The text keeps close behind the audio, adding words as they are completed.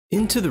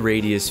Into the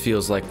Radius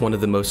feels like one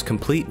of the most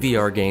complete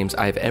VR games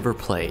I've ever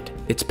played.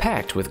 It's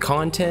packed with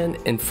content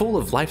and full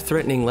of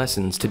life-threatening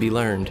lessons to be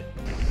learned.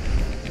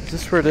 Is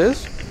this where it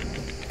is?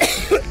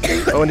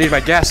 Oh, I need my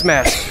gas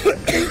mask.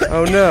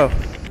 Oh no.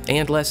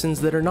 And lessons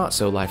that are not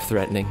so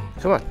life-threatening.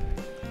 Come on.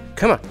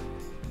 Come on.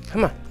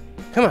 Come on.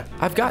 Come on.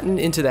 I've gotten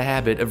into the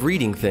habit of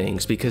reading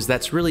things because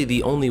that's really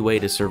the only way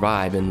to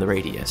survive in the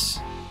Radius.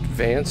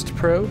 Advanced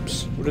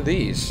probes? What are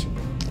these?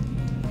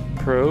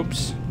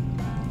 Probes?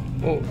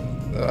 Well,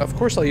 of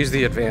course I'll use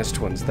the advanced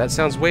ones. That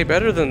sounds way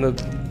better than the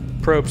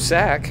probe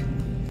sack.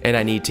 And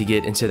I need to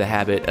get into the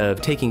habit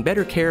of taking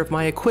better care of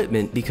my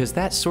equipment because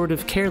that sort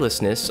of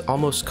carelessness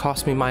almost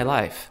cost me my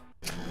life.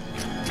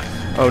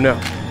 Oh no,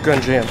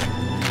 gun jam.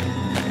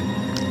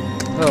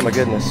 Oh my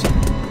goodness.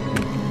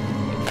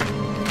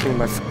 Give me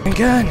my f***ing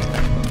gun.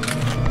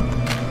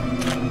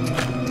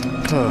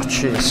 Oh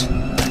jeez.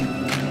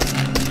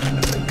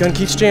 Gun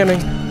keeps jamming.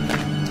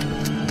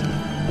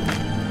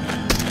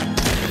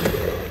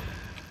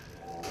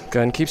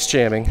 Gun keeps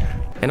jamming.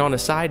 And on a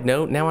side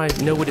note, now I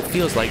know what it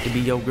feels like to be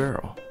your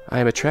girl. I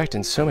am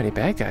attracting so many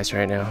bad guys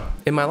right now.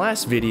 In my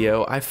last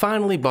video, I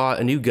finally bought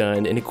a new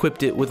gun and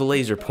equipped it with a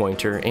laser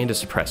pointer and a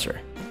suppressor.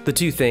 The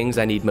two things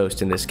I need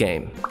most in this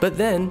game. But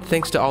then,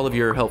 thanks to all of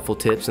your helpful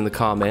tips in the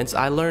comments,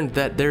 I learned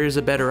that there is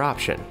a better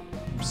option.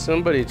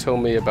 Somebody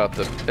told me about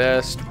the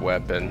best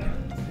weapon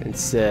and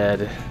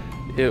said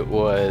it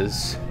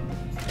was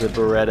the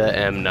Beretta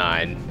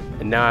M9.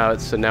 And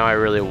now I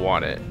really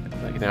want it.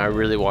 Like, now I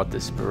really want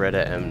this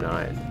Beretta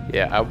M9.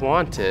 Yeah, I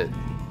want it,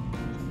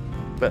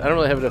 but I don't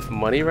really have enough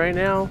money right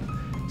now.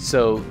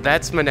 So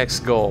that's my next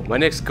goal. My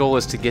next goal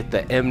is to get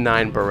the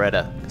M9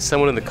 Beretta.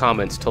 Someone in the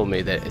comments told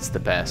me that it's the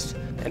best,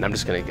 and I'm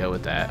just gonna go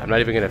with that. I'm not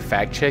even gonna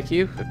fact check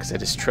you, because I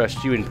just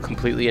trust you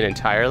completely and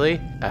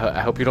entirely. I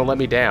hope you don't let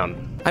me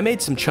down. I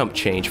made some chump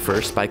change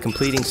first by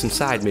completing some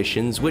side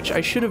missions, which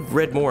I should have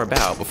read more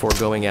about before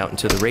going out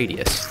into the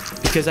Radius,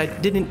 because I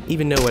didn't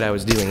even know what I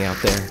was doing out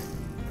there.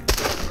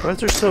 Why is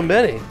there so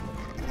many?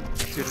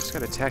 Dude, I just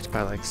got attacked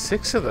by like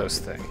 6 of those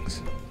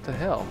things. What the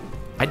hell?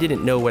 I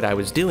didn't know what I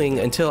was doing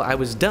until I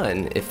was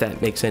done, if that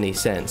makes any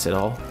sense at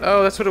all.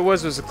 Oh, that's what it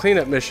was. It was a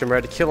cleanup mission where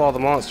I had to kill all the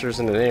monsters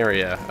in an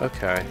area.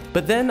 Okay.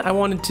 But then I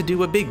wanted to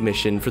do a big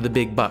mission for the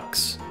big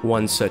bucks.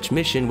 One such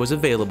mission was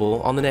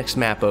available on the next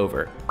map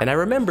over. And I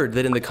remembered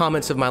that in the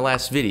comments of my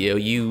last video,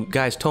 you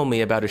guys told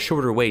me about a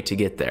shorter way to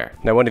get there.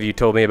 Now, one of you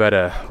told me about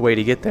a way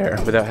to get there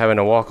without having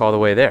to walk all the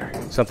way there.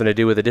 Something to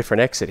do with a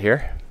different exit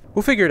here.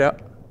 We'll figure it out.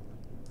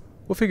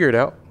 We'll figure it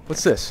out.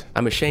 What's this?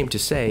 I'm ashamed to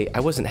say I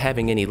wasn't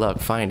having any luck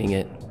finding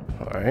it.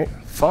 Alright,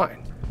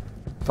 fine.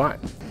 Fine.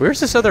 Where's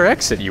this other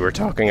exit you were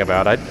talking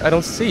about? I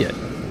don't see it.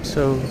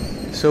 So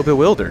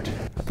bewildered.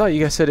 I thought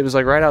you guys said it was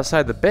like right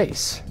outside the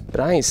base, but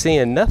I ain't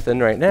seeing nothing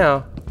right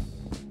now.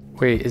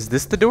 Wait, is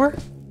this the door?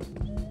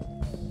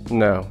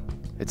 No,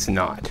 it's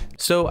not.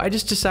 So I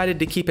just decided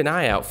to keep an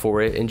eye out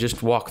for it and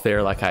just walk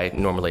there like I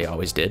normally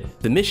always did.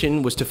 The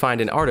mission was to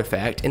find an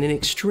artifact in an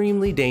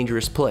extremely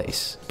dangerous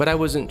place, but I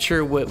wasn't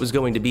sure what was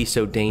going to be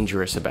so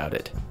dangerous about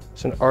it.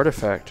 It's an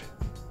artifact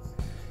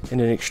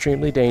in an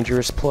extremely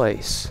dangerous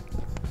place.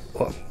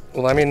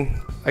 Well, I mean,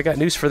 I got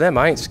news for them.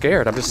 I ain't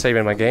scared. I'm just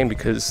saving my game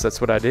because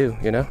that's what I do,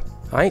 you know?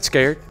 I ain't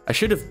scared. I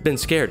should have been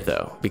scared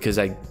though, because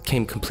I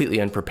came completely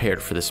unprepared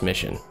for this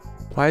mission.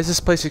 Why is this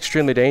place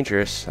extremely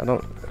dangerous? I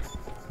don't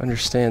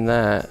understand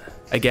that.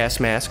 A gas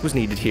mask was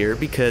needed here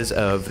because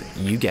of,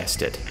 you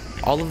guessed it,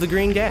 all of the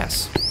green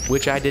gas,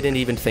 which I didn't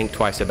even think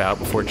twice about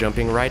before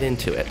jumping right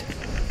into it.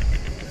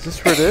 Is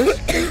this where it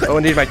is? Oh,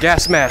 I need my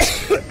gas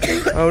mask.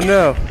 Oh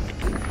no.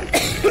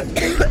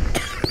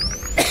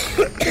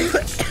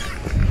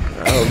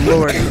 Oh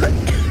Lord.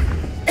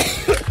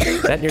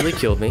 That nearly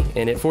killed me,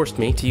 and it forced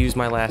me to use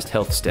my last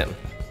health stem.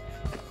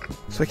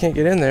 So I can't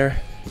get in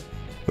there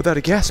without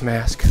a gas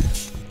mask.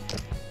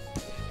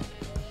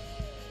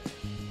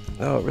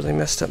 Oh, it really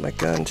messed up my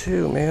gun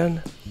too,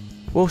 man.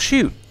 Well,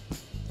 shoot.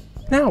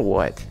 Now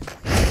what?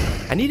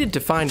 I needed to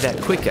find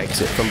that quick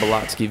exit from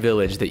Balotsky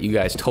Village that you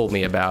guys told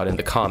me about in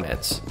the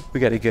comments. We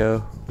gotta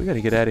go. We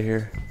gotta get out of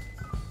here.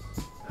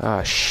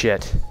 Ah,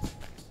 shit.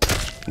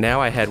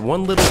 Now I had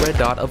one little red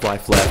dot of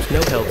life left,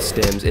 no health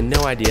stems, and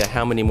no idea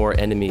how many more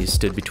enemies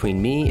stood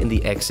between me and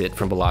the exit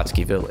from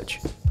Balotsky Village.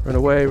 Run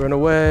away, run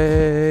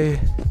away.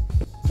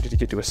 Need to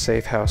get to a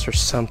safe house or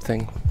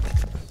something.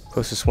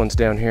 Closest one's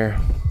down here.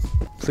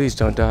 Please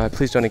don't die.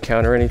 Please don't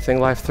encounter anything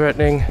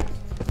life-threatening.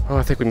 Oh,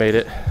 I think we made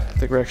it. I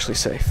think we're actually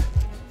safe.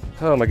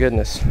 Oh my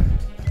goodness.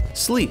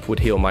 Sleep would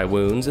heal my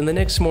wounds, and the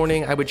next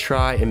morning I would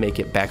try and make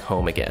it back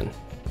home again.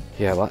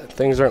 Yeah,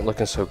 things aren't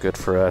looking so good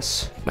for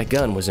us. My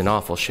gun was in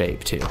awful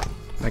shape, too.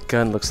 My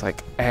gun looks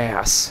like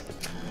ass.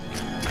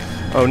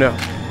 Oh no,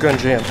 gun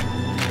jam.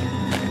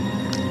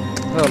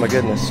 Oh my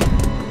goodness.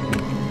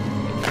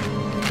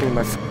 Give me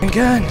my f***ing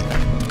gun.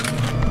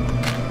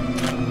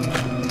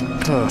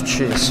 Oh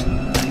jeez.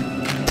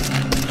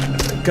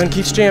 Gun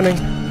keeps jamming.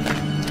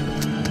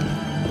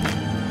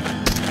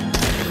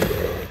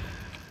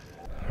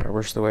 Alright,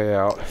 where's the way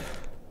out?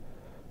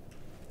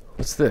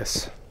 What's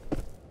this?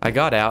 I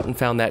got out and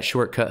found that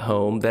shortcut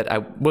home that I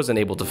wasn't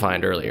able to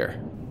find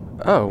earlier.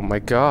 Oh my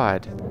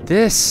god.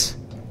 This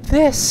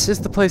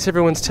is the place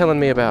everyone's telling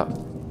me about.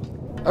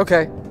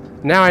 Okay,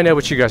 now I know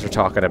what you guys are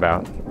talking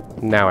about.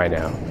 Now I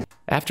know.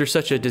 After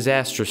such a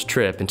disastrous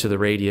trip into the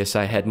radius,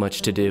 I had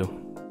much to do.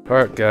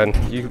 Alright, gun,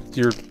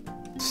 you're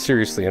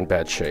seriously in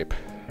bad shape.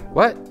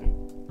 What?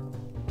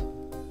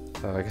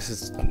 Oh, I guess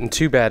it's in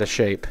too bad a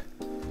shape.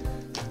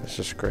 That's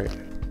just great.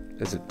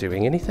 Is it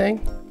doing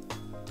anything?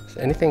 Is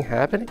anything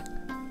happening?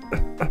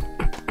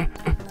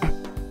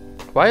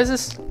 Why is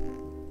this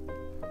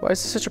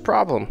such a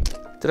problem?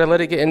 Did I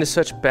let it get into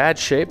such bad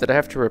shape that I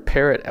have to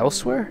repair it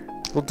elsewhere?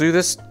 We'll do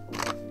this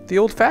the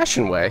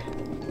old-fashioned way.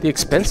 The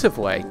expensive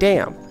way.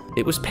 Damn.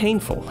 It was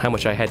painful how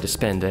much I had to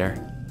spend there.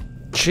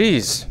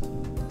 Jeez.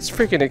 It's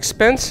freaking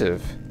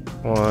expensive.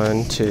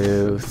 1,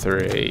 2,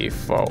 3,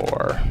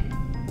 4.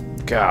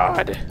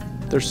 God.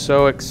 They're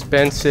so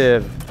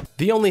expensive.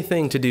 The only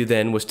thing to do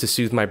then was to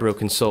soothe my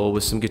broken soul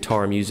with some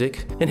guitar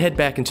music and head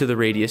back into the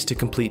radius to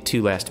complete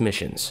 2 last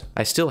missions.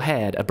 I still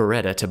had a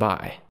Beretta to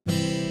buy.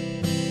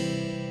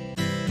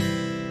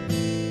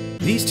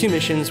 These 2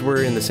 missions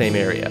were in the same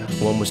area.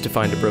 One was to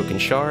find a broken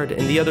shard,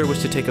 and the other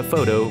was to take a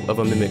photo of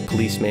a mimic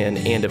policeman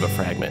and of a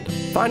fragment.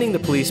 Finding the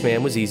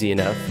policeman was easy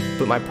enough,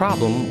 but my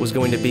problem was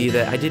going to be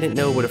that I didn't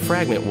know what a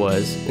fragment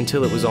was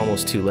until it was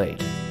almost too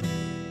late.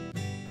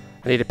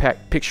 I need a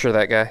picture of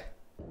that guy.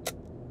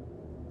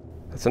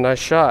 That's a nice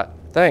shot.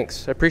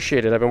 Thanks, I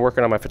appreciate it. I've been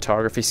working on my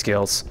photography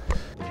skills.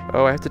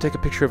 Oh, I have to take a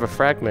picture of a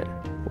fragment.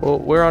 Well,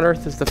 where on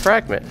earth is the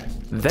fragment?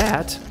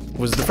 That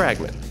was the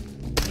fragment.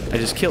 I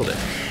just killed it.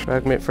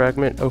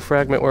 Fragment, oh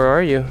fragment, where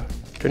are you?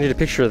 Do I need a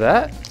picture of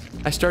that?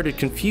 I started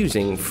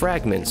confusing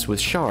fragments with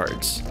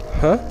shards.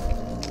 Huh?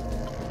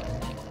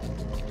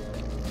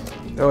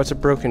 Oh, it's a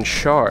broken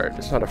shard.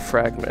 It's not a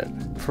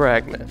fragment.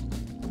 Fragment.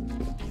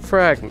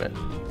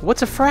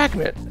 What's a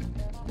fragment?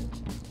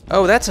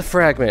 Oh, that's a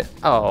fragment.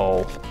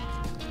 Oh.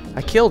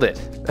 I killed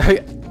it.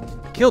 I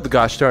killed the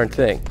gosh darn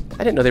thing. I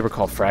didn't know they were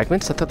called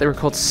fragments. I thought they were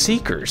called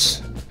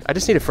seekers. I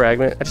just need a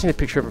fragment. I just need a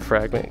picture of a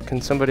fragment. Can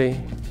somebody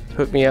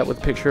hook me out with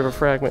a picture of a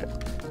fragment?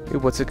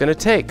 What's it gonna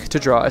take to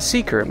draw a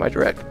seeker in my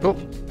direct? Oh.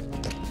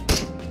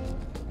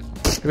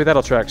 Maybe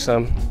that'll track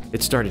some.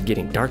 It started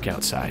getting dark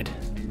outside.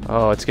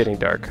 Oh, it's getting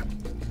dark.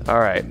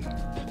 Alright.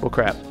 Well,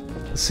 crap.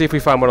 Let's see if we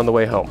find one on the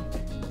way home.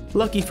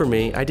 Lucky for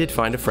me, I did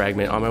find a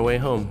fragment on my way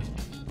home.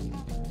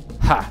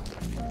 Ha!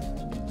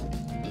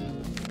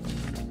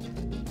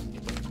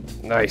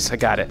 Nice, I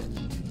got it.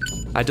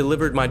 I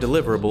delivered my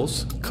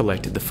deliverables,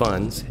 collected the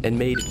funds, and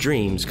made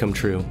dreams come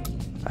true.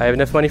 I have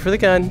enough money for the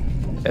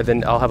gun, and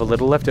then I'll have a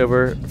little left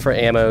over for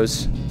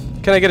ammos.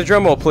 Can I get a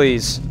drum roll,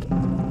 please?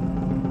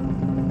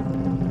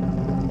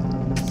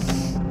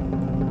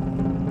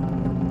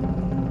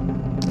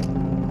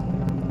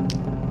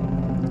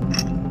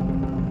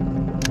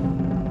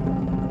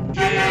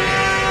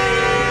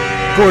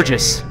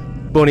 Gorgeous.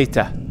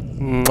 Bonita.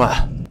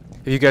 Mwah.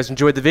 If you guys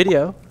enjoyed the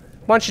video,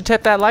 why don't you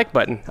tap that like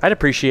button? I'd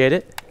appreciate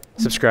it.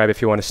 Subscribe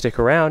if you want to stick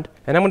around,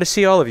 and I'm going to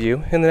see all of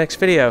you in the next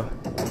video.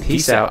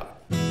 Peace out.